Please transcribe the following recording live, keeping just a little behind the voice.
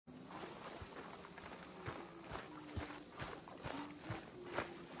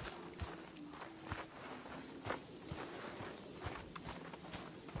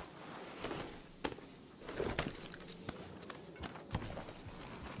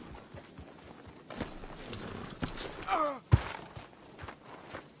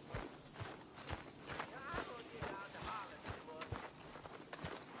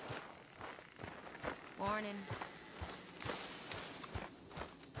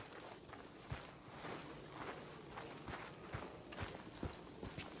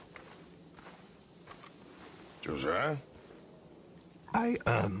Josiah?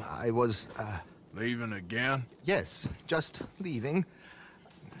 I was, Leaving again? yes, just leaving.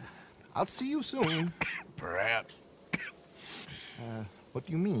 I'll see you soon. Perhaps. What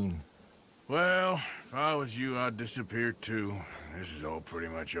do you mean? Well, if I was you, I'd disappear too. This is all pretty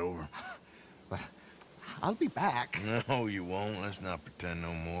much over. I'll be back. No, you won't. Let's not pretend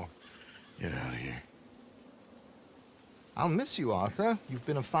no more. Get out of here. I'll miss you, Arthur. You've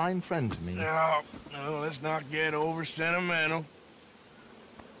been a fine friend to me. No, let's not get over sentimental.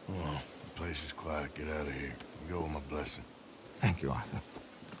 Come on, the place is quiet. Get out of here. Go with my blessing. Thank you, Arthur.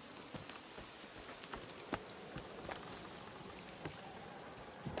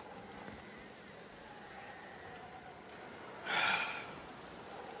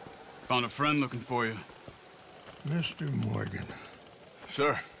 Found a friend looking for you. Mr. Morgan,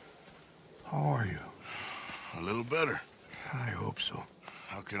 Sir, how are you? a little better. I hope so.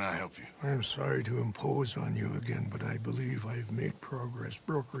 How can I help you? I am sorry to impose on you again, but I believe I have made progress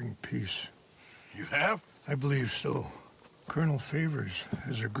brokering peace. You have? I believe so. Colonel Favors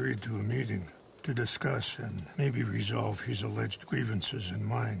has agreed to a meeting to discuss and maybe resolve his alleged grievances and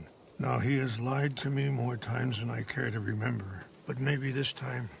mine. Now, he has lied to me more times than I care to remember, but maybe this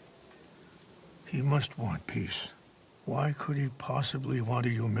time he must want peace. Why could he possibly want to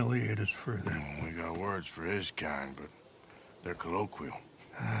humiliate us further? We got words for his kind, but they're colloquial.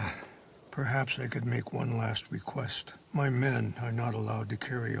 Perhaps I could make one last request. My men are not allowed to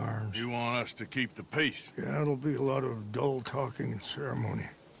carry arms. You want us to keep the peace? Yeah, it'll be a lot of dull talking and ceremony.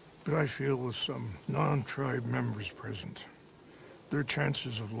 But I feel with some non-tribe members present, their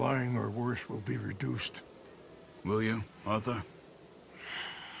chances of lying or worse will be reduced. Will you, Arthur?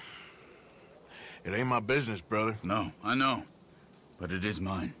 It ain't my business, brother. No, I know. But it is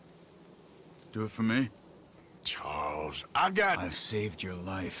mine. Do it for me? Charles, I've saved your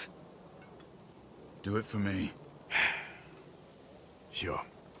life. Do it for me. Sure.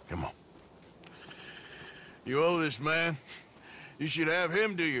 Come on. You owe this man. You should have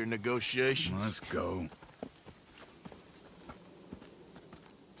him do your negotiations. Let's go.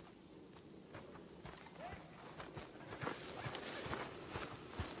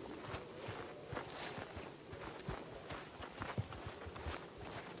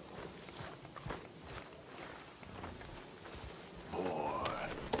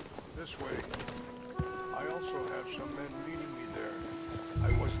 This way. I also have some men meeting me there.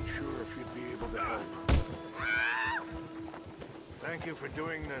 I wasn't sure if you'd be able to help. Thank you for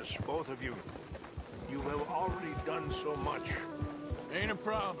doing this, both of you. You have already done so much. Ain't a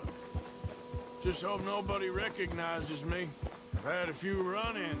problem. Just hope nobody recognizes me. I've had a few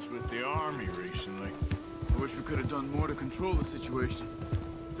run-ins with the army recently. I wish we could have done more to control the situation.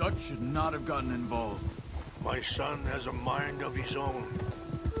 Dutch should not have gotten involved. My son has a mind of his own.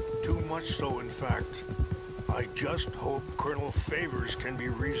 Too much so, in fact. I just hope Colonel Favors can be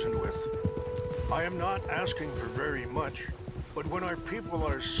reasoned with. I am not asking for very much, but when our people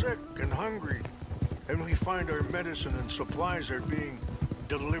are sick and hungry, and we find our medicine and supplies are being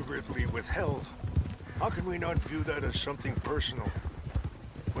deliberately withheld, how can we not view that as something personal?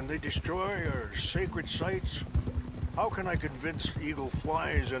 When they destroy our sacred sites, how can I convince Eagle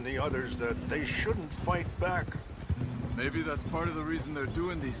Flies and the others that they shouldn't fight back? Maybe that's part of the reason they're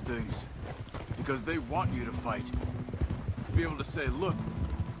doing these things. Because they want you to fight. To be able to say, look,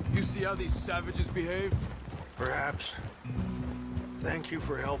 you see how these savages behave? Perhaps. Thank you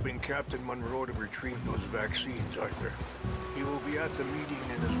for helping Captain Monroe to retrieve those vaccines, Arthur. He will be at the meeting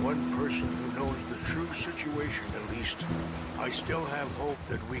and is one person who knows the true situation, at least. I still have hope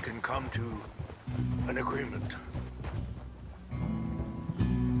that we can come to an agreement.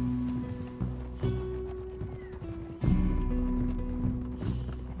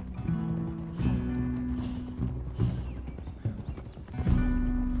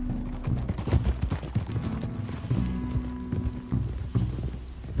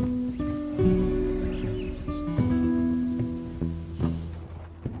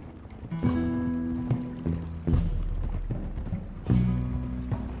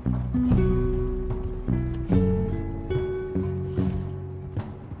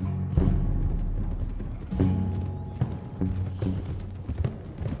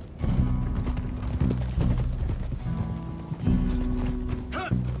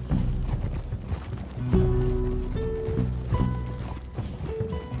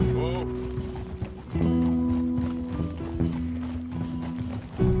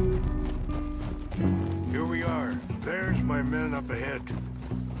 Up ahead.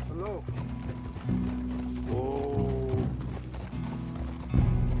 Hello. Oh.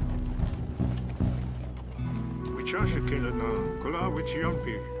 Wichashakela na kula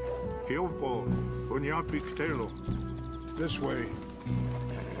wichiampi. Kyopo, Unyapiktelo. This way.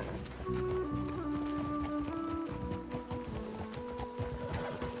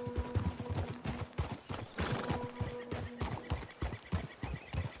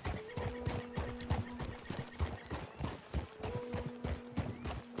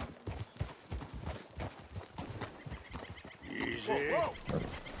 Easy. Whoa.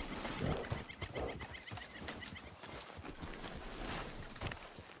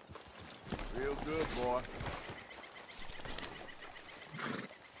 Real good, boy.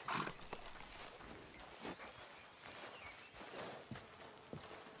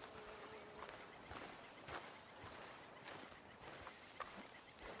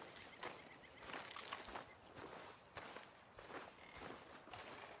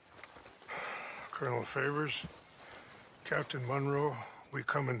 Colonel Favors, Captain Monroe, we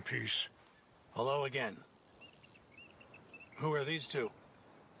come in peace. Hello again. Who are these two?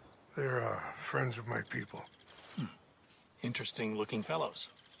 They're friends of my people. Interesting looking fellows.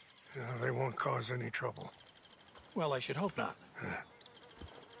 Yeah, they won't cause any trouble. Well, I should hope not.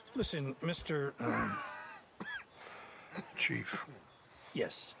 Listen, Mr. Chief.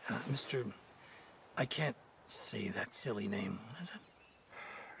 Yes, Mr. I can't say that silly name. What is it?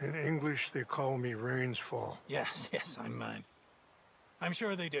 In English, they call me Rains Fall. Yes, I'm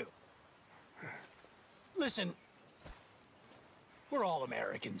sure they do. Listen, we're all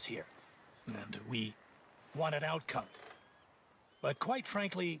Americans here, and we want an outcome. But quite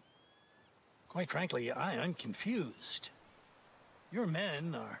frankly, I'm confused. Your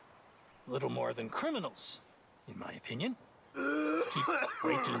men are little more than criminals, in my opinion. Keep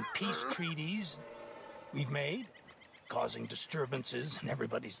breaking peace treaties we've made, causing disturbances in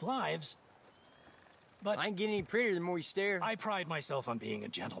everybody's lives. But I ain't getting any prettier the more you stare. I pride myself on being a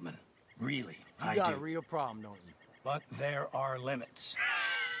gentleman. Really, You got a real problem, don't you? But there are limits.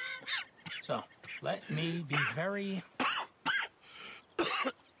 So, let me be very...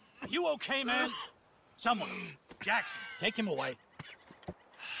 Are you okay, man? Someone. Jackson, take him away.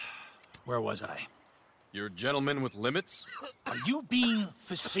 Where was I? You're a gentleman with limits? Are you being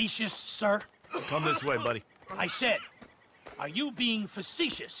facetious, sir? Come this way, buddy. I said, are you being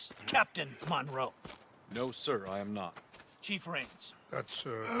facetious, Captain Monroe? No, sir, I am not. Chief Rains. That's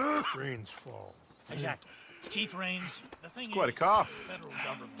Rains Fall. Exactly. Chief Rains, the thing It's quite a is, cough. the federal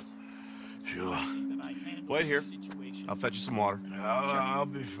government. Sure. That I handle Wait here. the situation. I'll fetch you some water. I'll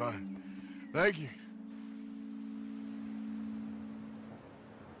be fine. Thank you.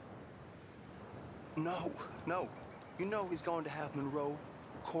 No. You know he's going to have Monroe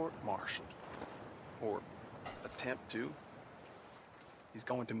court-martialed. Or attempt to. He's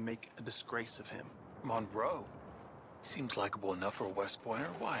going to make a disgrace of him. Monroe? Seems likable enough for a West Pointer.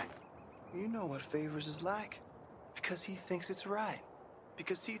 Why? You know what Favors is like. Because he thinks it's right.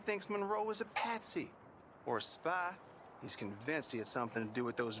 Because he thinks Monroe is a patsy. Or a spy. He's convinced he had something to do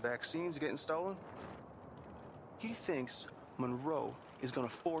with those vaccines getting stolen. He thinks Monroe is going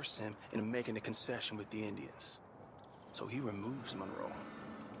to force him into making a concession with the Indians. So he removes Monroe.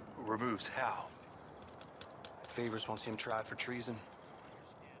 Removes how? Favors wants him tried for treason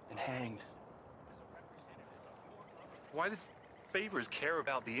and hanged. Why does Favors care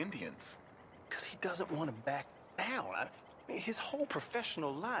about the Indians? Because he doesn't want to back down. I mean, his whole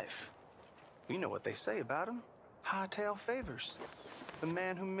professional life. You know what they say about him. Hightail Favors. The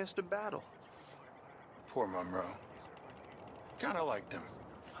man who missed a battle. Poor Monroe. Kinda liked him.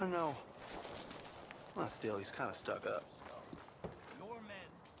 I know. Well, still, he's kind of stuck up. Your men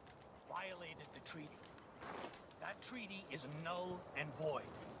violated the treaty. That treaty is null and void.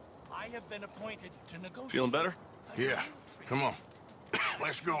 I have been appointed to negotiate. Feeling better? Yeah. Come on.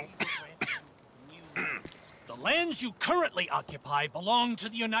 Let's go. The lands you currently occupy belong to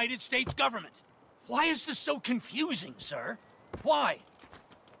the United States government. Why is this so confusing, sir? Why?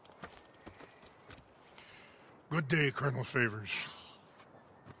 Good day, Colonel Favors.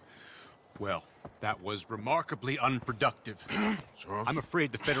 Well, that was remarkably unproductive. So, I'm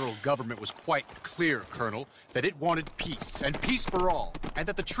afraid the federal government was quite clear, Colonel, that it wanted peace, and peace for all, and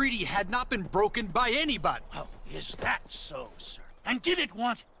that the treaty had not been broken by anybody. Oh, is that so, sir? And did it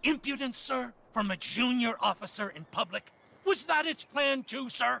want impudence, sir, from a junior officer in public? Was that its plan too,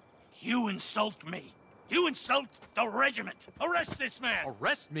 sir? You insult me. You insult the regiment. Arrest this man.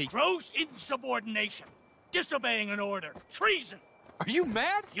 Arrest me? Gross insubordination. Disobeying an order. Treason. Are you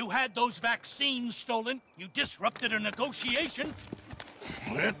mad? You had those vaccines stolen. You disrupted a negotiation.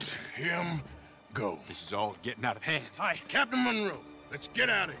 let him go. This is all getting out of hand. Aye. Captain Monroe, let's get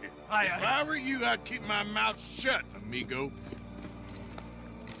out of here. Aye, If aye. I were you, I'd keep my mouth shut, amigo.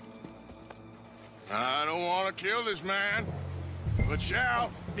 I don't want to kill this man, but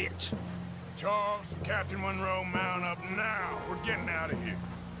shall. bitch. Charles, Captain Monroe, mount up now. We're getting out of here.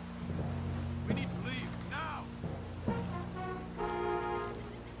 We need to leave, now!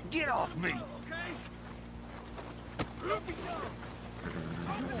 Get off me! Okay?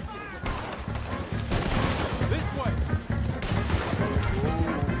 This way!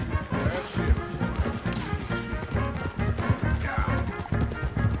 That's it.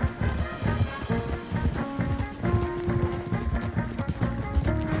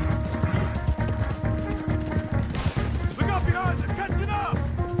 Look out behind! They're catching up!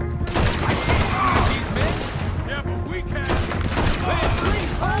 These men? Yeah, but we can! Man,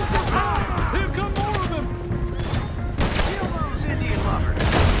 please hold your time! Here come more of them! Kill those Indian lovers!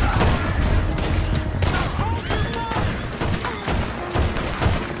 Hold your fire!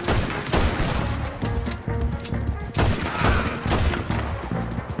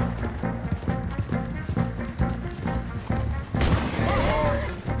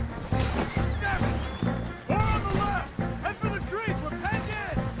 Damn it! More on the left! Head for the trees! We're penned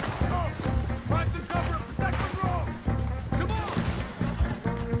in! Go! Find some cover and protect the road! Come on!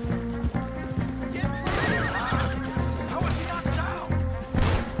 How is he not down?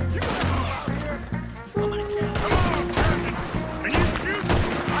 You gotta go out here! I'm gonna kill him. Come on, Captain. Can you shoot?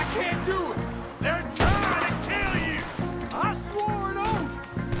 I can't do it! They're trying to kill you. I swore an oath!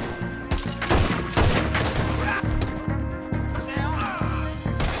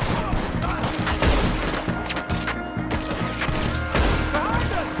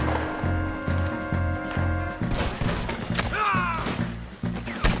 Behind us!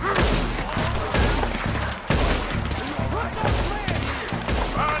 What's our plan here?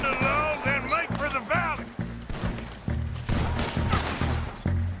 Find a lull, then make for the valley.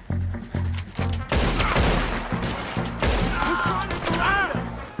 They're trying to surround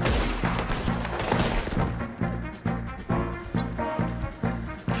us!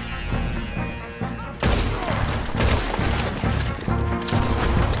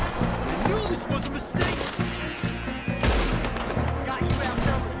 I knew this was a mistake! Got you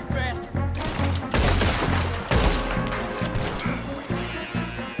outnumbered, you bastard!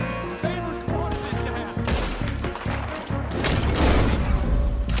 Taylor's wanted this to happen!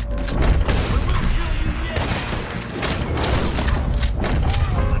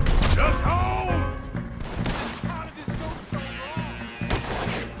 Just hold. How did this go so wrong?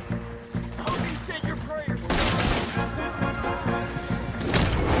 I hope you said your prayers.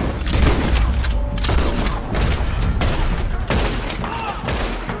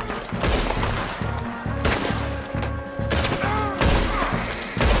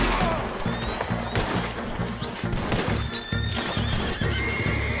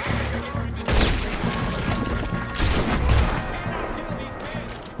 Kill these men!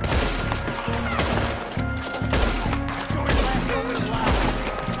 Join the last moment of life.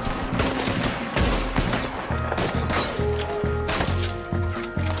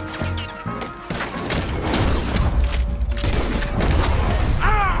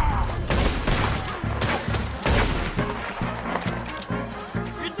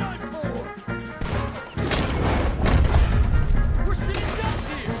 You're done for! We're seeing ducks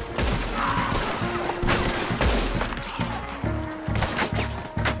here!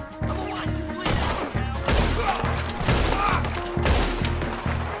 I'm gonna watch you bleed out, pal.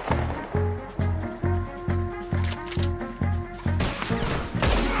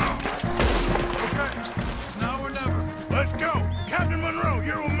 Okay, it's now or never. Let's go. Captain Monroe,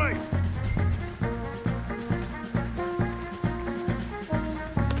 you're with me.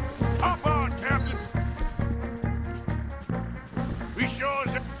 Hop on, Captain. We sure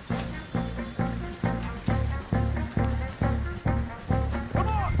as Come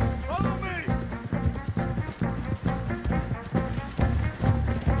on, follow me!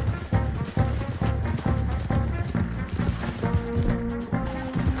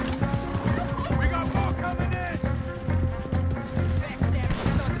 We got more coming in! Backstab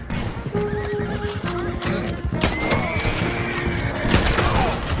sons of bitches.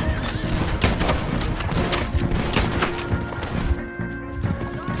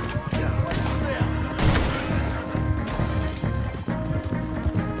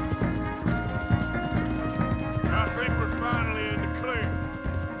 I think we're finally in the clear.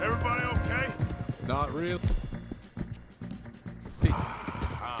 Everybody okay? Not real.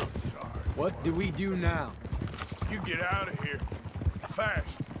 I'm sorry. What do we do now? You get out of here.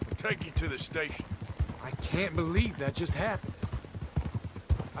 Fast. We'll take you to the station. I can't believe that just happened.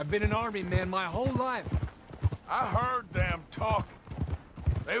 I've been an army man my whole life. I heard them talking.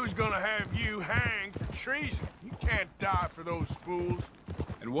 They was gonna have you hanged for treason. You can't die for those fools.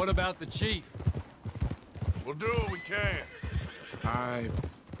 And what about the chief? We'll do what we can. I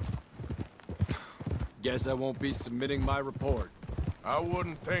Guess I won't be submitting my report. I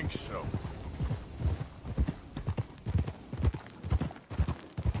wouldn't think so.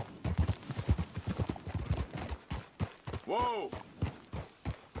 Whoa!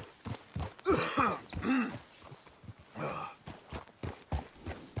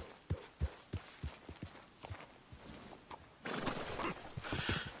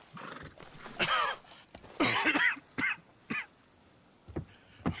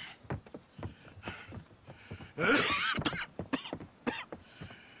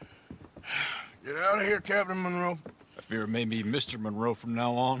 Get out of here, Captain Monroe. I fear it may be Mr. Monroe from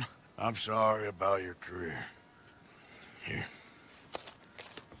now on. I'm sorry about your career. Here.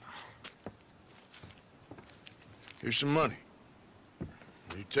 Here's some money.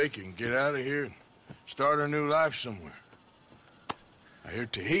 You take it and get out of here and start a new life somewhere. I hear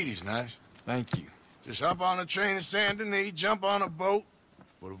Tahiti's nice. Thank you. Just hop on a train to Saint Denis, jump on a boat,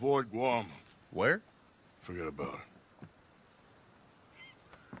 but avoid Guam. Where? Forget about it.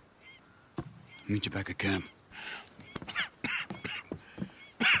 Meet you back at camp.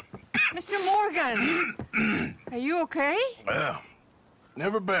 Mr. Morgan! Are you okay? Well,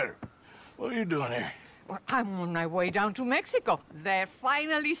 never better. What are you doing here? Well, I'm on my way down to Mexico. They're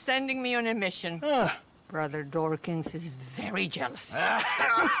finally sending me on a mission. Brother Dorkins is very jealous.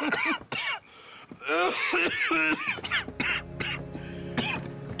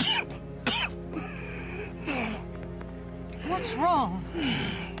 What's wrong?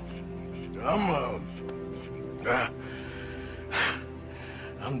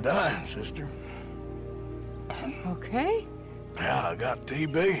 I'm dying, sister. Okay. Yeah, I got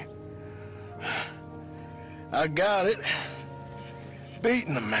TB. I got it.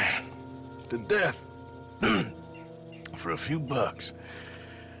 Beating a man to death for a few bucks.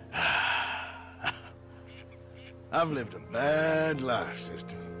 I've lived a bad life,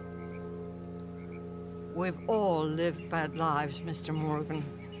 sister. We've all lived bad lives, Mr. Morgan.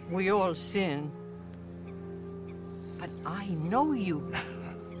 We all sin. But I know you.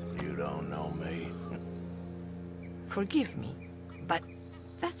 You don't know me. Forgive me, but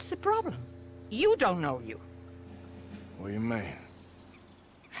that's the problem. You don't know you. What do you mean?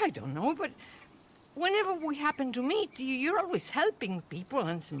 I don't know, but whenever we happen to meet, you're always helping people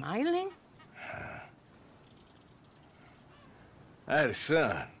and smiling. I had a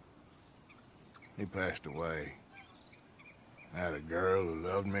son. He passed away. I had a girl who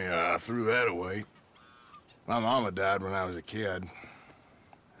loved me. I threw that away. My mama died when I was a kid.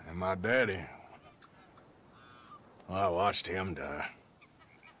 And my daddy... well, I watched him die.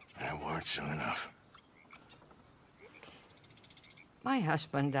 And it weren't soon enough. My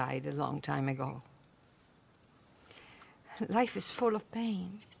husband died a long time ago. Life is full of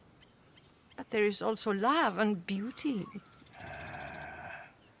pain. But there is also love and beauty.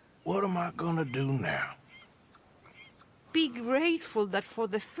 What am I gonna do now? Be grateful that for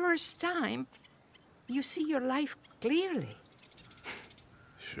the first time, you see your life clearly.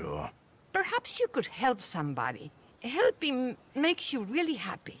 Sure. Perhaps you could help somebody. Helping makes you really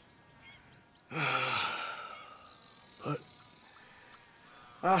happy. But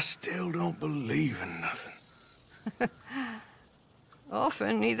I still don't believe in nothing.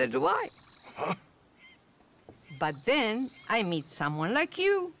 Often, neither do I. Huh? But then I meet someone like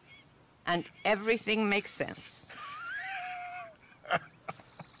you, and everything makes sense.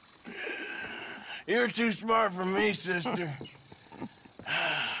 You're too smart for me, sister.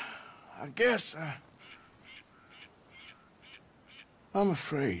 I guess I'm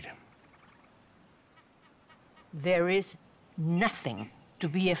afraid. There is nothing to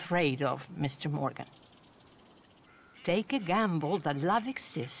be afraid of, Mr. Morgan. Take a gamble that love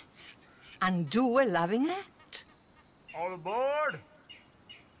exists and do a loving act. All aboard!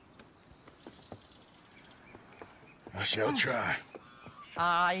 I shall try.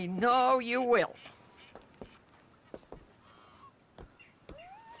 I know you will.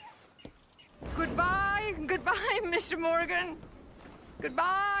 Goodbye, goodbye, Mr. Morgan.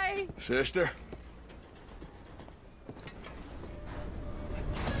 Goodbye. Sister?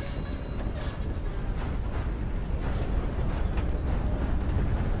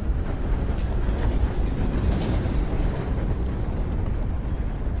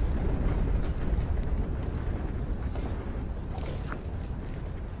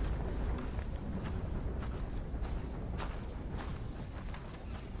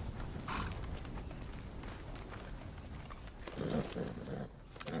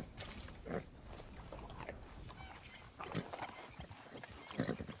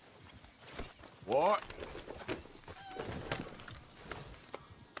 What?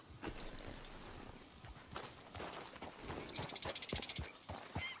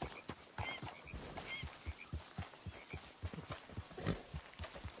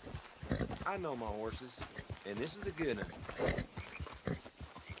 I know my horses, and this is a good one.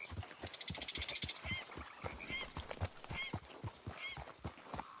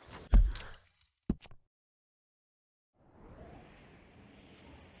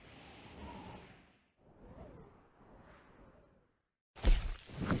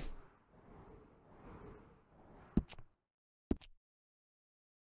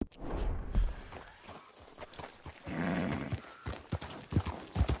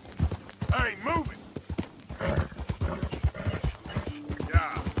 Hey, move it!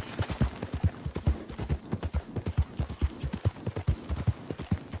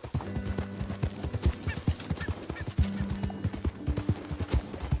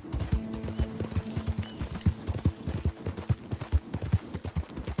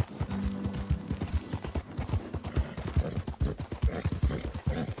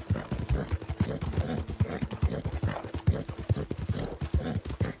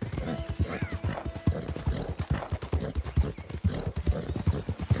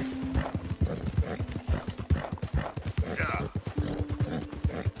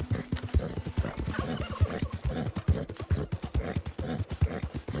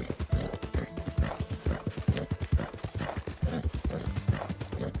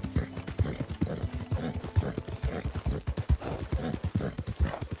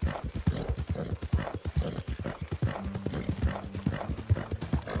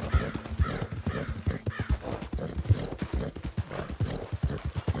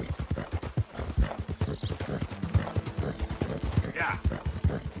 Yeah.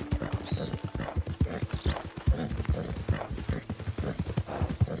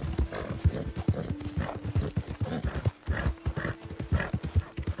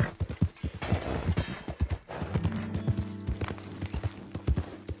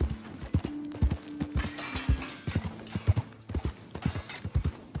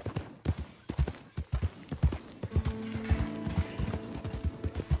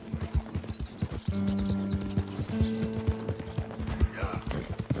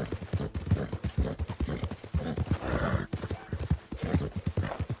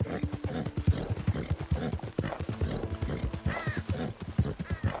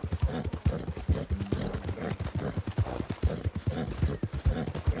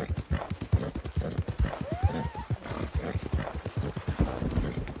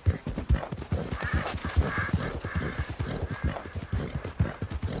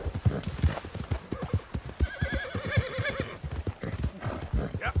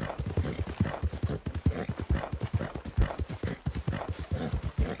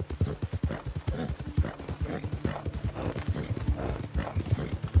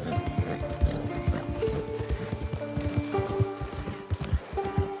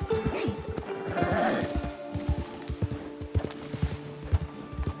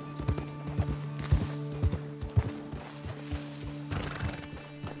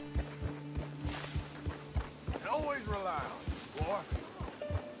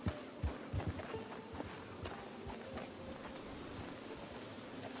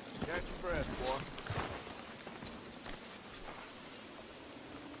 Catch your breath, boy.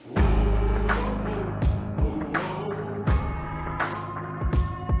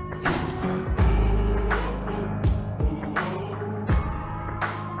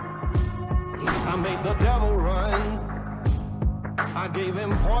 I made the devil run. I gave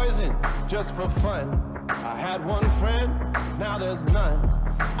him poison just for fun. I had one friend, now there's none.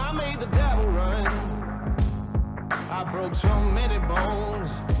 I made the devil run. I broke so many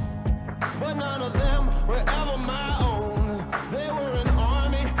bones, but none of them were ever my own. They were an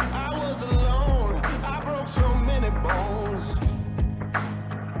army, I was alone. I broke so many bones.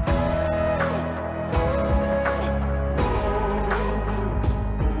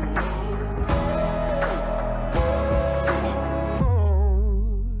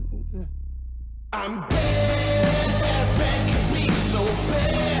 I'm bad as bad can be, so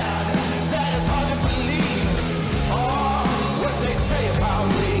bad that it's hard to believe what they say about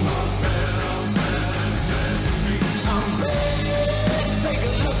me. I'm bad, take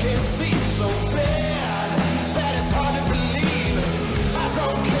a look and see, so bad that it's hard to believe. I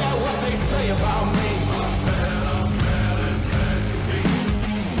don't care what they say about me.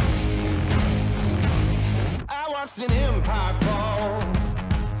 I watched an empire fall.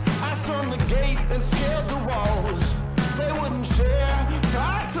 I stormed the gate and scared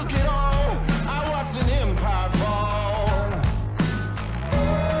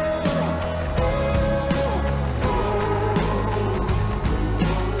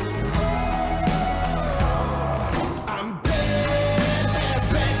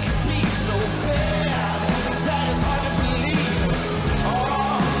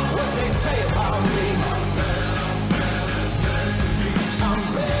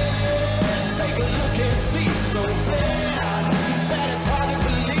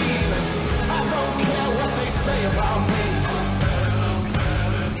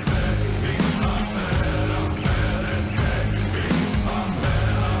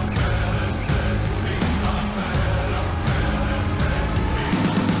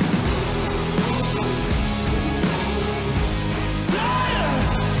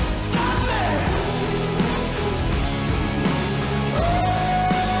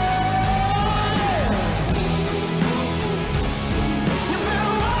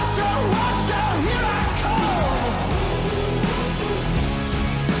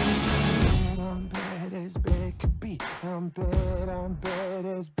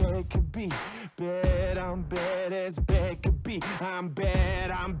bad as bad could be. Bad, I'm bad as bad could be. I'm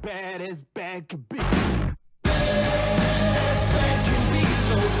bad as bad could be. Bad as bad can be,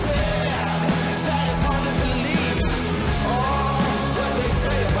 so bad that it's hard to believe. Oh, what they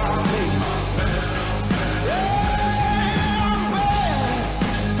say about me. Yeah, I'm bad.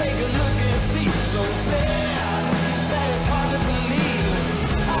 Take a look and see, so bad that it's hard to believe.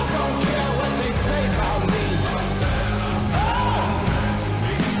 I don't care what they say about me. Oh,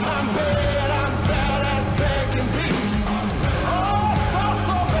 I'm bad.